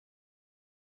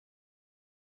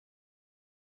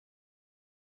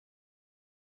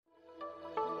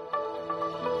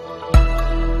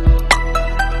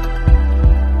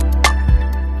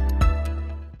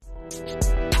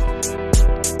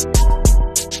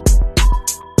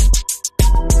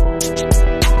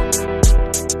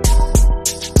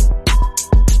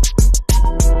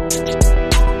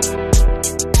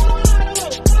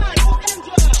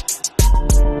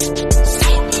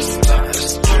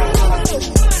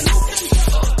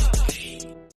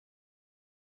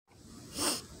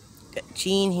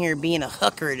Gene here being a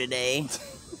hooker today.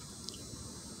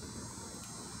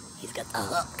 He's got the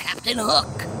hook, Captain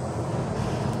Hook.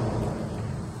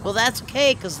 Well, that's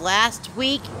okay, because last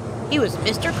week he was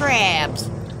Mr. Krabs.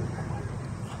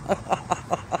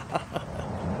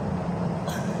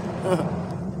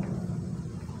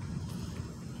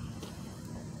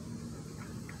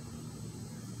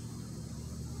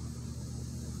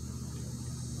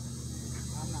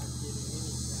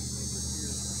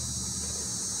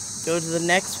 Go to the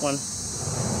next one.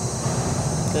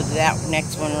 Go to that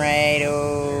next one right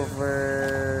over.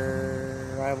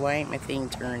 Why ain't my thing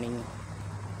turning?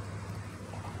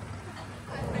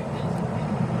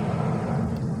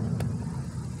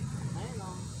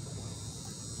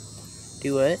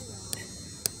 Do what?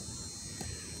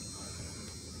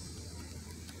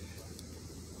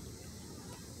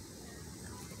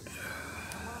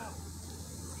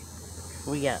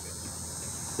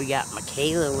 We got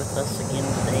Michaela with us again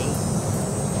today.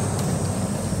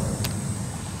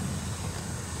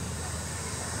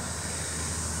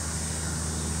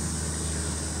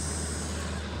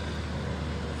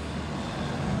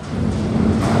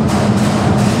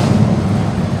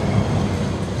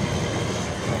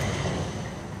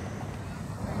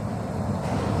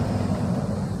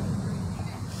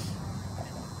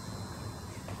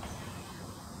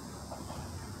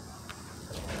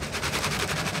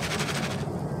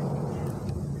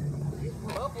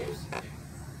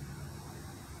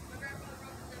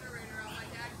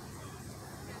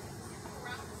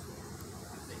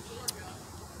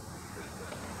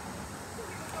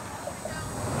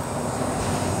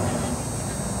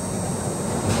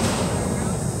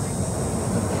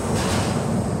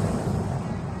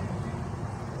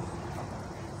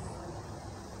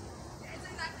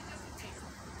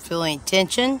 Feeling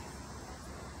tension?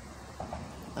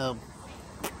 Oh.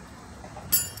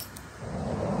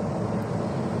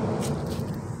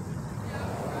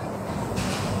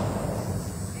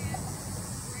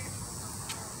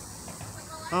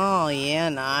 Oh yeah,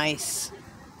 nice.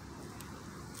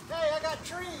 Hey, I got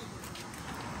tree.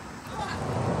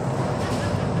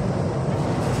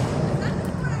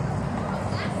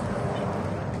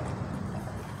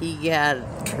 He got a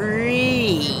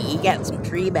tree. He got some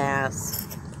tree bass.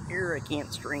 Here, I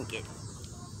can't shrink it.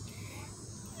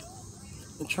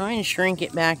 I'm trying to shrink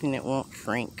it back and it won't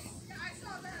shrink.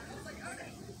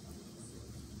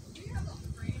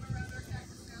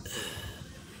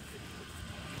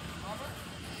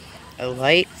 A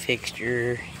light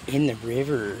fixture in the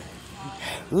river.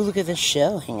 Ooh, look at the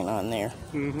shell hanging on there.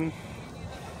 Mm-hmm.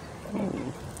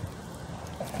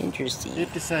 Interesting.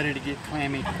 It decided to get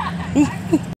clammy.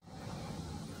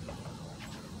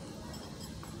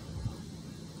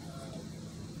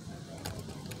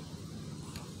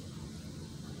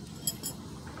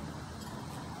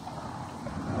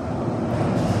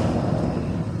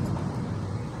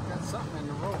 Got something in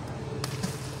the rope.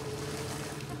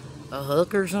 A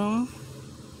hook or something?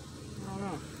 I don't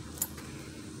know.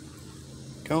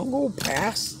 Don't go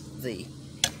past the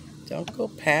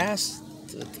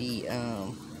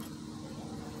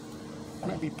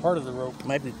Might be part of the rope.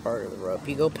 might be part of the rope.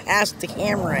 You go past the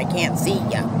camera, I can't see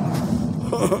ya.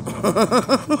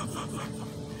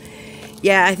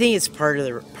 Yeah, I think it's part of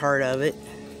it. Probably.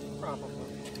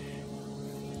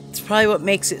 It's probably what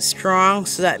makes it strong,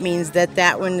 so that means that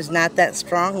that one is not that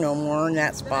strong no more in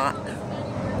that spot.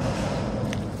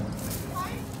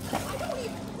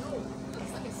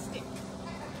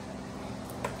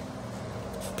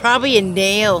 Probably a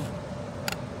nail.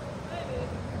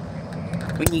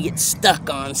 When you get stuck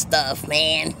on stuff,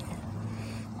 man.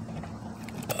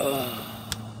 Oh,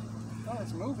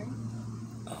 it's moving.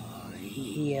 Oh,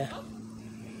 yeah.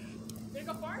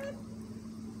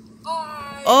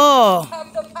 Oh! Oh!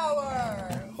 Have the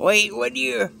power! Wait, what do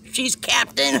you... She's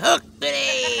Captain Hook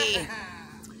today!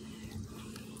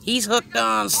 He's hooked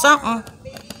on something.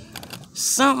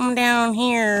 Something down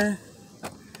here.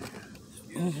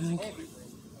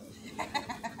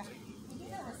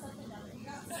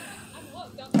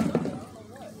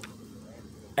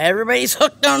 Everybody's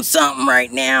hooked on something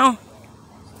right now.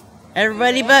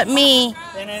 Everybody but me.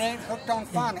 And it ain't hooked on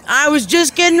phonics. I was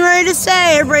just getting ready to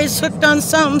say everybody's hooked on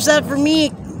something except for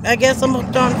me. I guess I'm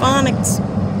hooked on phonics.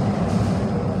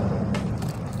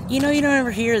 You know, you don't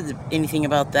ever hear anything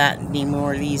about that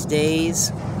anymore these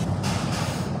days.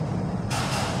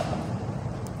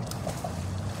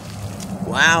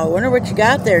 Wow, I wonder what you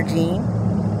got there, Gene. I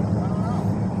don't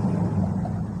know.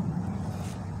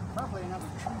 Probably another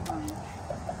tree branch.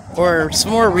 Or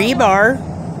some more rebar.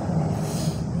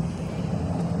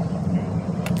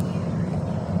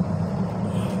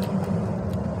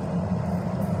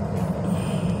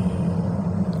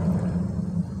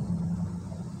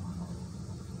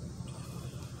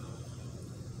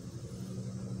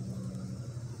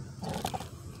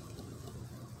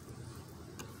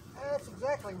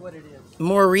 exactly what it is.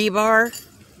 More rebar?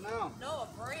 No. No, a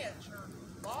branch or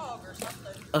log or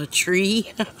something. A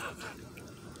tree? A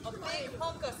big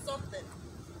hunk of something.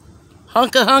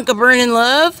 Hunk of burning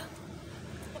love?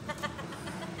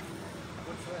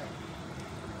 What's that?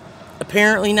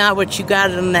 Apparently not what you got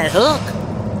on that hook.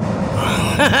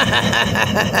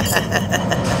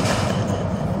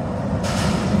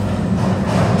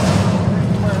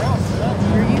 Where else is that?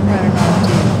 Where are you running off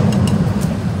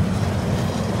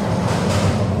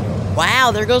to?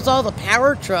 Wow, there goes all the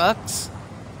power trucks.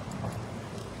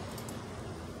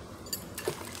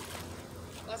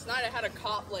 Last night I had a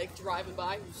cop like driving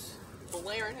by who's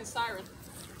blaring his siren.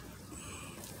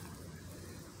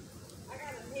 I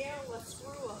got a nail, a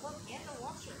screw, a hook, and a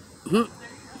washer.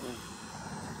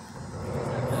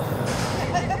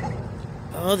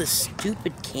 Oh, the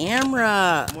stupid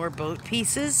camera. More boat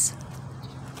pieces?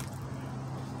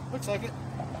 Looks like it.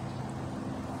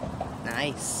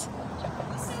 Nice. You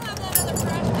still have that other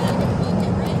trash bag in the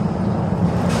bucket, right?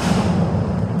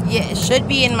 Yeah, it should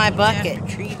be in my bucket.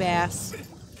 Tree bass.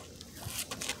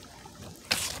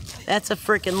 That's a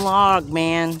freaking log,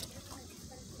 man.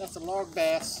 That's a log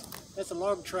bass. That's a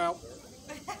log trout.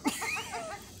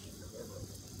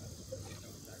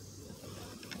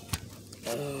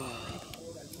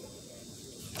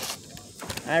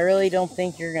 I really don't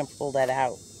think you're going to pull that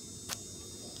out.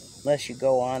 Unless you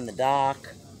go on the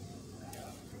dock.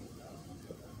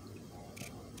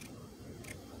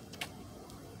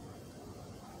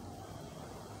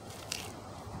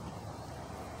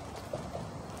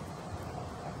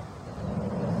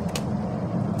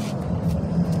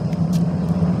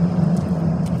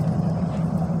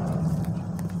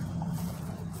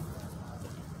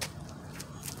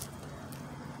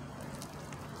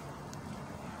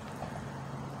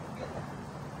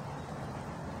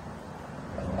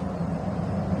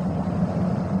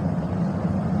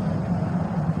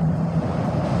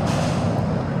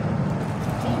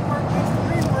 Teamwork makes the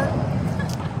dream work.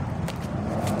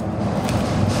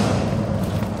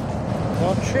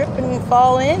 Don't trip and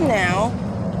fall in now.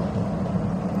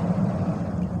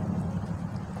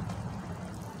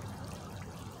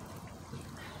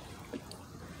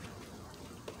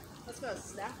 That's gonna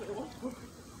snap it.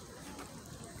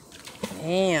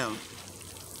 Damn.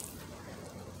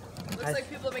 Looks like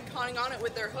people have been conning on it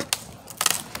with their hooks.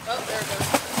 Oh, there it goes.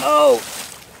 Oh!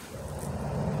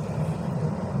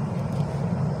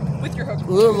 With your hook.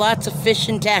 Ooh, lots of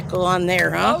fishing tackle on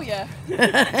there, huh? Oh, yeah.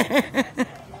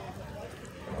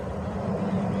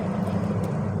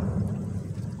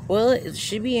 Well, it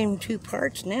should be in 2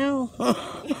 parts now. I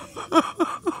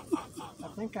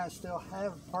think I still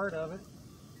have part of it.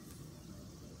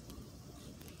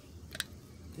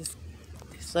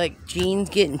 It's like Gene's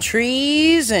getting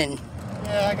trees and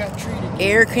Yeah, I got treated.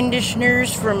 air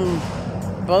conditioners from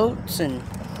boats and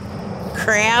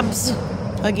crabs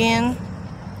again.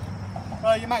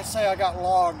 Well, you might say I got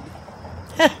logged.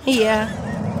 Yeah.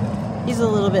 He's a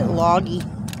little bit loggy.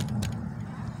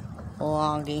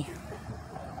 Loggy.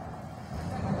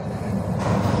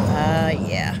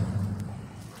 Yeah.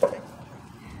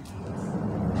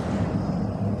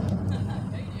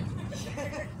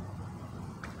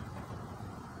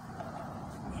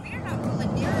 We're not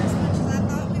pulling near as much as I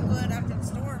thought we would after the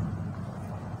storm.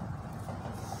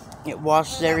 It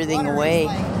washes That everything water is away.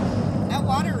 that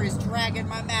water is dragging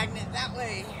my magnet that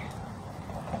way.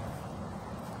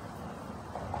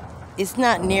 It's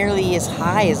not nearly as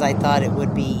high as I thought it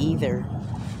would be either.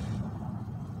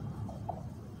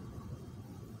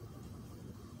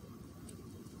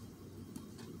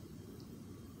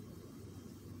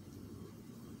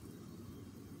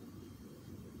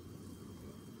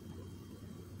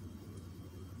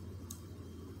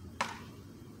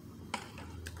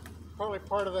 Probably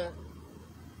part of that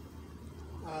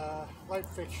light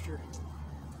fixture.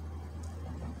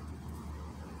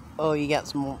 Oh, you got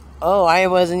some more. Oh, I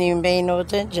wasn't even paying no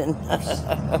attention.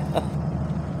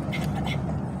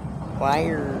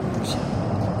 Wires.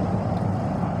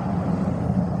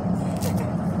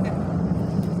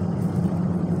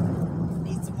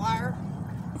 Need some wire?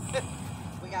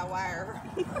 We got wire.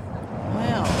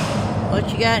 Well, what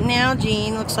you got now,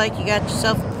 Gene? Looks like you got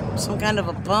yourself some kind of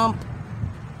a pump.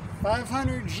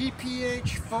 500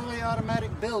 GPH fully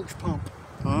automatic bilge pump.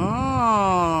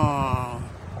 Oh,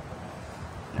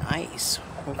 nice.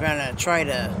 We're gonna try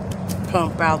to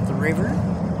pump out the river.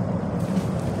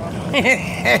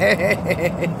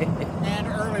 And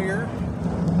earlier,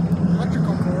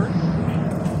 electrical cord.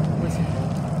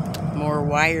 More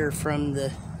wire from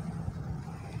the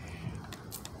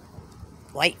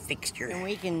light fixture. And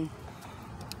we can,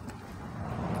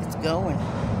 it's going.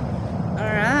 All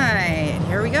right,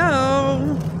 here we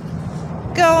go.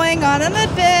 Going on an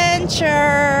adventure.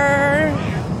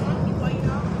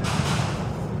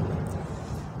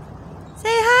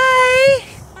 Say hi.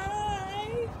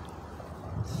 Hi.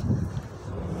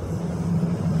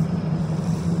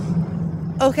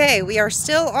 Okay, we are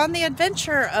still on the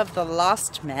adventure of the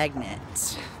Lost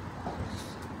Magnet.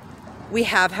 We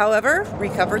have, however,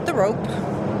 recovered the rope.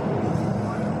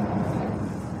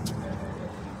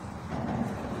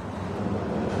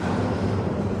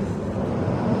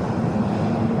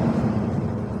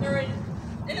 They're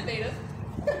innovative.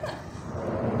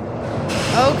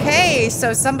 Okay,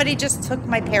 so somebody just took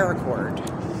my paracord.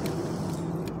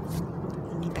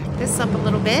 Let me back this up a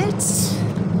little bit.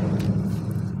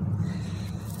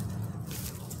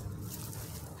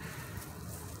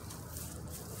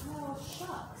 Oh,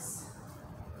 shucks.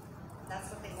 That's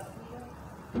what they left me with?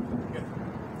 Yeah.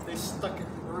 They stuck it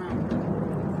in the ground.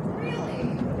 Really?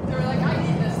 They were like, I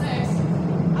need this next.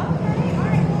 Okay,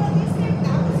 alright, well at least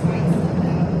that was nice of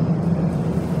them.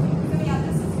 So yeah,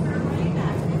 this is where my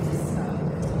magnet is stuck.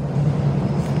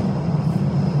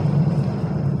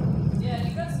 Yeah,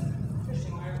 you got some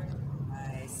fishing wire.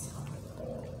 Nice.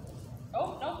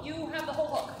 Oh, no, you have the whole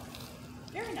hook.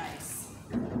 Very nice.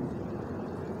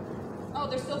 Oh,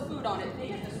 there's still food on it. They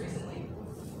did this recently.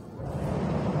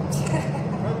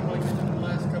 Probably like in the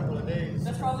last couple of days.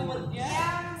 That's probably what, Yeah,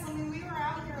 yeah. 'cause, I mean, we were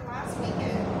out here last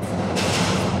weekend.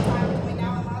 Sometime between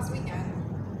now and last weekend.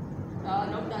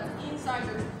 Nope, that's inside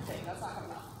your thing. That's not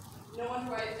coming out. No one's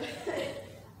right.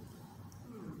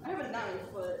 I have a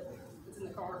knife, but it's in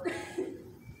the car.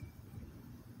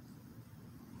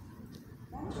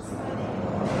 I'm just letting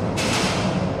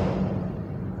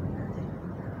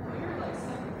You're like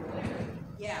stuck there.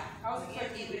 Yeah. I was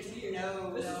expecting to be here.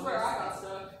 No, This no. is where I got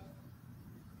stuck.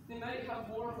 They might have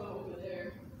more of them over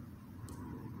there.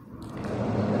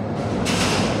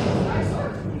 Nice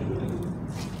work.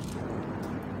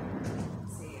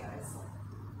 See, it's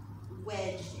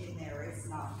wedged in there. It's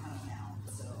not coming out,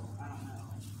 so I don't know.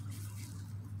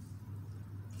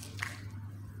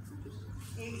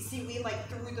 You see, we like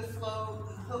threw the float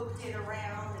and hooked it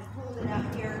around and pulled it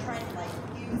out here, trying to like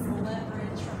use the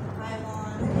leverage from the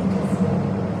pylon. And it just,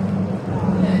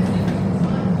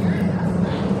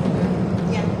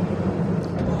 yeah,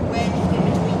 we're wedged in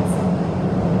between something.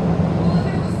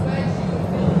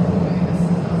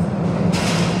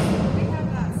 We have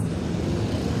that.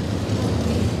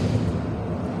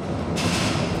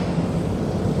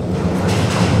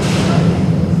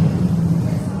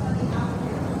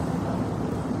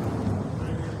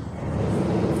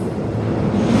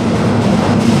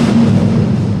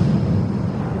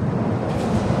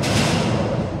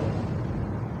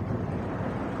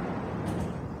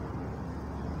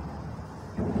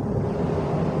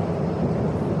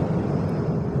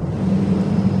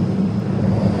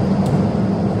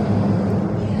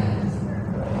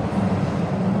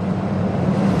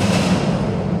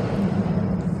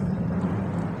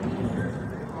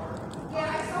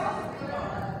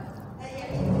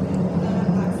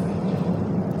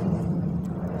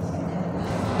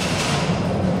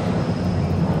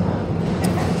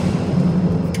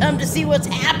 Come to see what's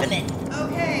happening.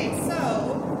 Okay, so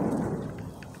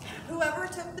whoever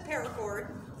took the paracord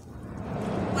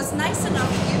was nice enough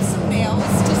to use some nails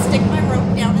to stick my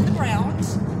rope down in the ground.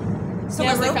 So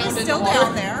Yeah, my they rope found is it in still the water.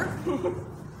 down there.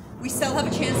 We still have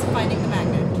a chance of finding the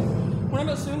magnet. What I'm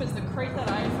assuming is the crate that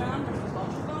I found, which was a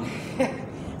bunch of them.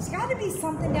 There's got to be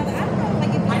something down there. I don't know,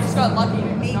 like if I just got lucky and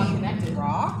it was maybe not connected.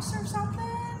 rocks or something.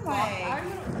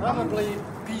 Like, Probably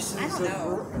pieces I don't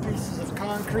know. pieces of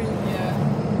concrete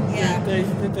Yeah. yeah.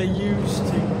 that they use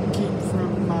to keep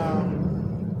from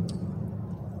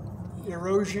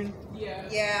erosion. Yeah.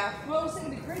 Yeah. Well, I was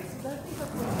saying the crates, I think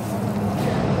that's what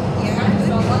I Yeah. just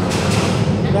got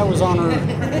lucky. That was on her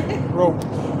rope.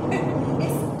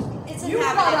 It's You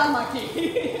got inhabited. unlucky.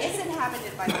 It's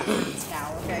inhabited by lizards now,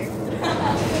 okay?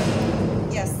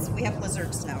 Yes, we have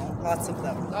lizards now. Lots of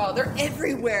them. Oh, they're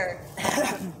everywhere.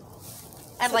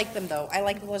 I like them though. I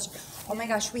like the lizards. Oh my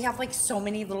gosh, we have like so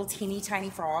many little teeny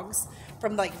tiny frogs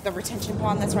from like the retention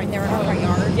pond that's right there in our front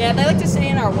yard. Yeah, they like to stay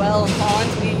in our well and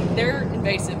ponds. They're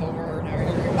invasive over in our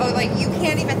area. Oh, like you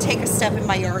can't even take a step in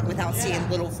my yard without seeing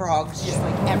little frogs just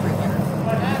like everywhere.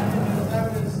 What happened is I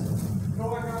was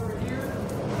going over here,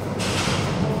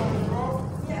 on the rope.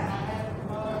 Yeah. I had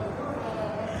my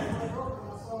rope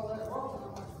and I saw that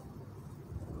rope.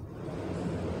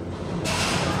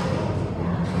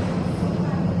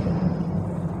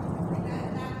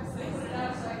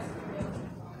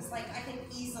 It's like I can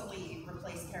easily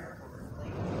replace paracord.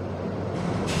 Like,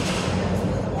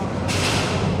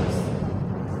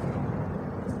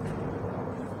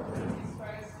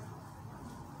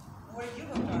 what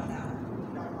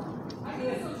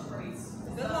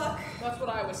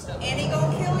was stepping. Annie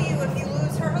gonna kill you if you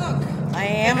lose her hook. I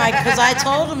am, because I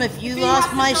told him if you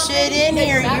lost my shit in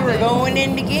here, you were going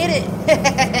in to get it.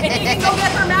 And you can go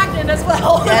get her magnet as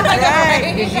well. That's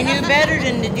right, because you knew better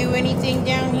than to do anything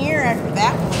down here after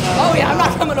that one. Oh yeah, I'm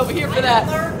not coming over here for I that.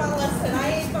 learned my lesson. I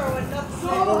ain't throwing nothing.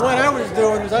 Well, what I was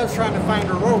doing is I was trying to find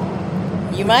a rope.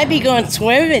 You might be going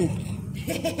swimming.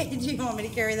 Do you want me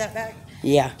to carry that back?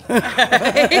 Yeah.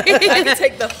 I can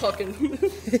take the hook and.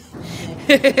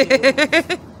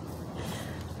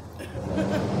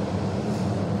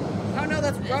 Oh no,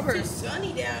 that's rubber. It's too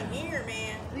sunny down here,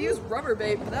 man. They use rubber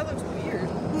bait, but that looks weird.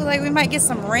 Ooh, like we might get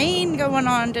some rain going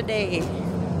on today.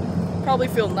 Probably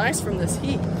feel nice from this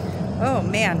heat. Oh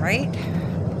man, right?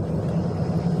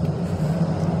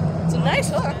 It's a nice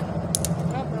hook.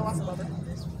 Oh, I lost rubber.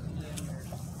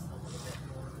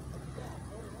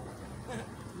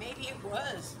 Maybe it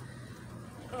was.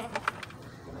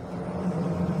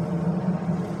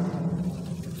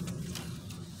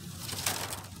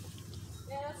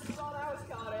 Yeah, that's the thought I was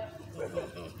caught it.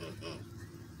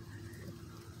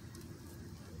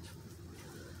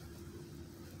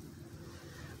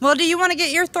 Well, do you want to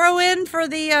get your throw in for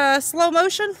the slow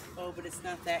motion? Oh, but it's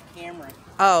not that camera.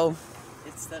 Oh.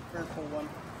 It's the purple one.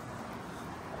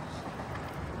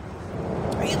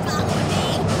 Are you following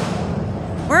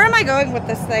me? Where am I going with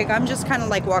this thing? I'm just kind of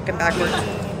like walking backwards.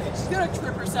 She's gonna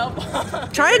trip herself.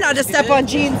 Trying not to step on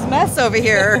Jean's mess over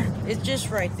here. It's just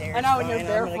right there. I know, It's when you're fine.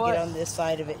 I'm barefoot. gonna get on this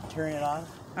side of it and turn it off.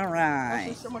 All right.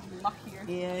 There's so much muck here.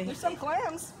 Yeah. There's some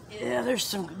clams. Yeah,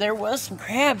 there was some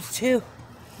crabs too.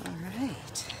 All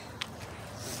right.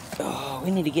 Oh,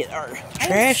 we need to get our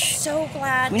trash. I'm so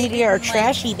glad. We need to get our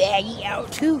trashy baggie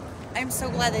out too. I'm so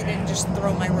glad they didn't just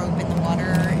throw my rope in the water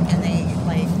and they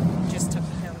like just took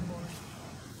it down for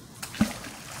me.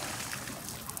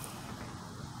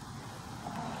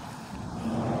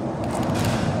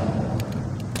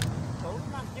 Told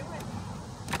him not to do it.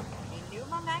 He knew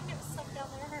my magnet was stuck down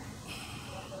there.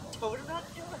 Told him not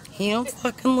to do it. He don't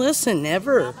fucking listen,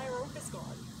 never. Now my rope is gone.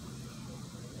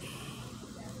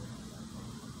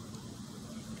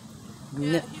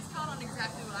 No. He's caught on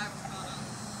exactly what I was caught on.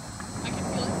 I can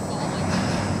feel it falling.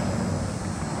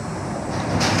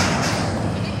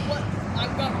 I think what I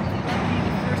got really lucky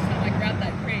the first time I grabbed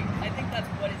that crate. I think that's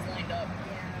what is lined up.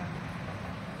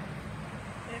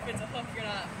 And if it's a hook,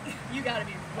 you gotta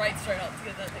be right straight up to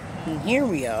get that thing to And here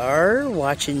we are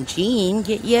watching Gene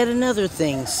get yet another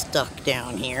thing stuck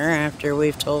down here after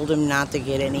we've told him not to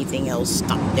get anything else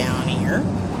stuck down here.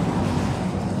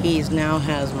 He's now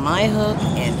has my hook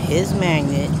and his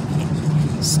magnet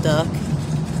stuck.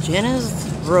 Jenna's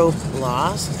rope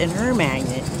lost and her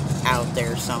magnet out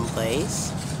there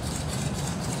someplace.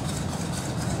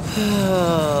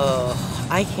 Oh,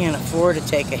 I can't afford to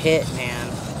take a hit, man.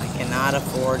 I cannot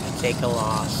afford to take a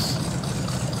loss.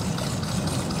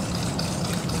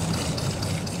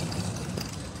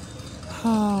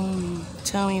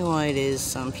 Tell me why it is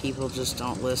some people just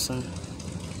don't listen.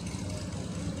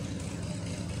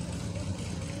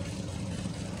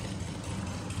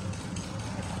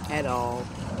 At all.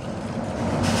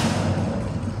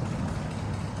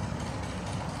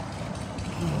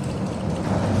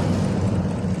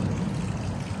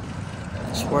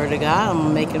 Swear to God, I'm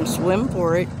gonna make him swim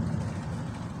for it.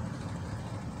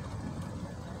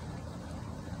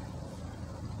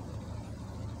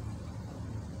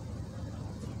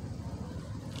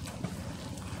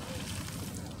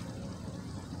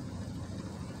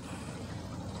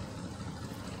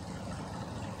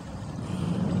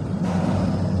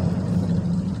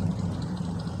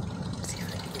 See if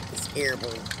I can get this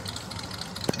airboat.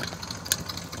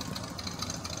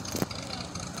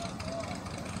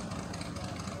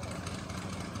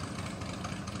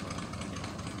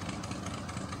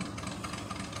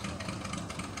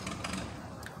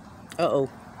 Uh-oh.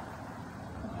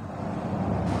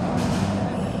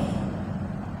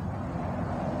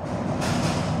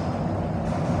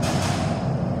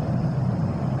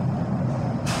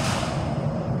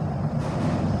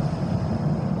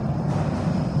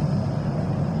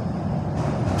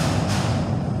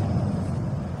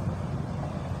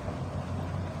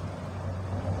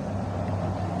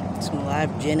 Some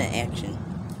live Jenna action.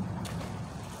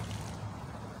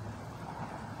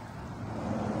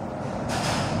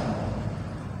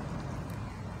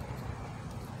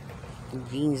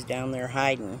 Gene's down there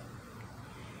hiding.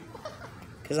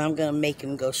 Because I'm going to make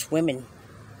him go swimming.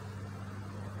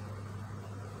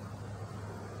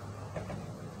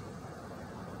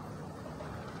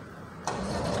 The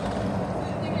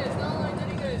thing is, not only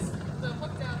did he get the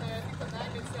hook down there, I think the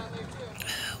magnet's down there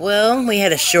too. Well, we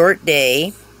had a short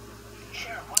day.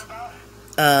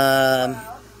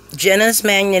 Jenna's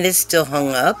magnet is still hung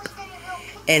up.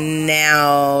 And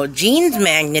now Jean's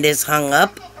magnet is hung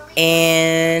up.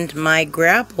 And my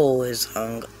grapple is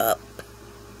hung up.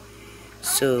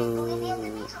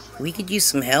 So we could use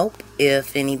some help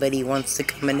if anybody wants to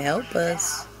come and help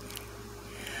us.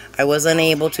 I was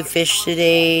unable to fish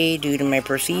today due to my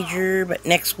procedure, but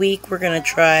next week we're going to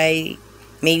try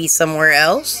maybe somewhere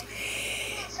else.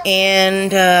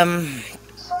 And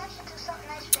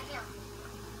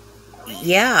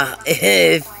yeah,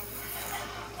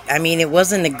 I mean, it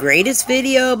wasn't the greatest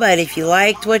video, but if you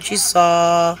liked what you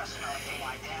saw,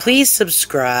 please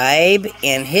subscribe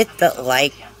and hit the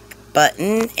like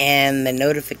button and the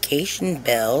notification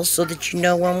bell so that you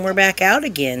know when we're back out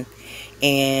again.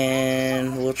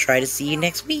 And we'll try to see you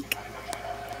next week.